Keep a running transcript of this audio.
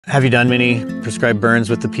Have you done many prescribed burns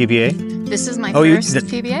with the PBA? This is my first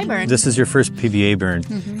PBA burn. This is your first PBA burn.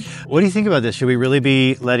 What do you think about this? Should we really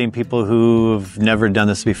be letting people who've never done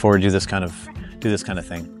this before do this kind of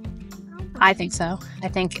thing? I think so. I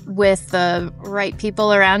think with the right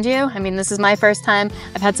people around you. I mean, this is my first time.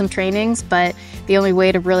 I've had some trainings, but the only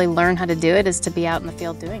way to really learn how to do it is to be out in the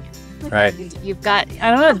field doing it. Right. You've got, I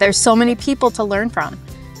don't know, there's so many people to learn from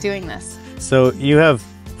doing this. So you have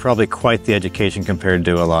probably quite the education compared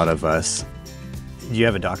to a lot of us. You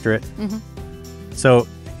have a doctorate? So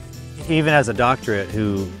even as a doctorate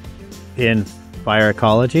in fire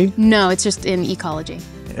ecology? No, it's just in ecology.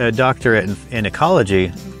 A doctorate in ecology,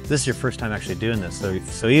 this is your first time actually doing this.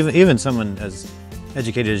 So even someone as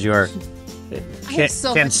educated as you are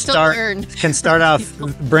can start off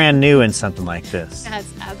brand new in something like this.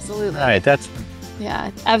 Yes, absolutely. Right, yeah,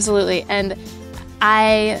 absolutely. And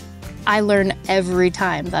I learn every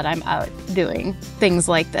time that I'm out doing things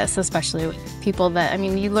like this, especially with people that, I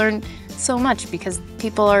mean, you learn so much because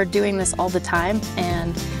people are doing this all the time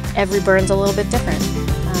and every burn's a little bit different.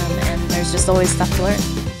 And there's just always stuff to learn.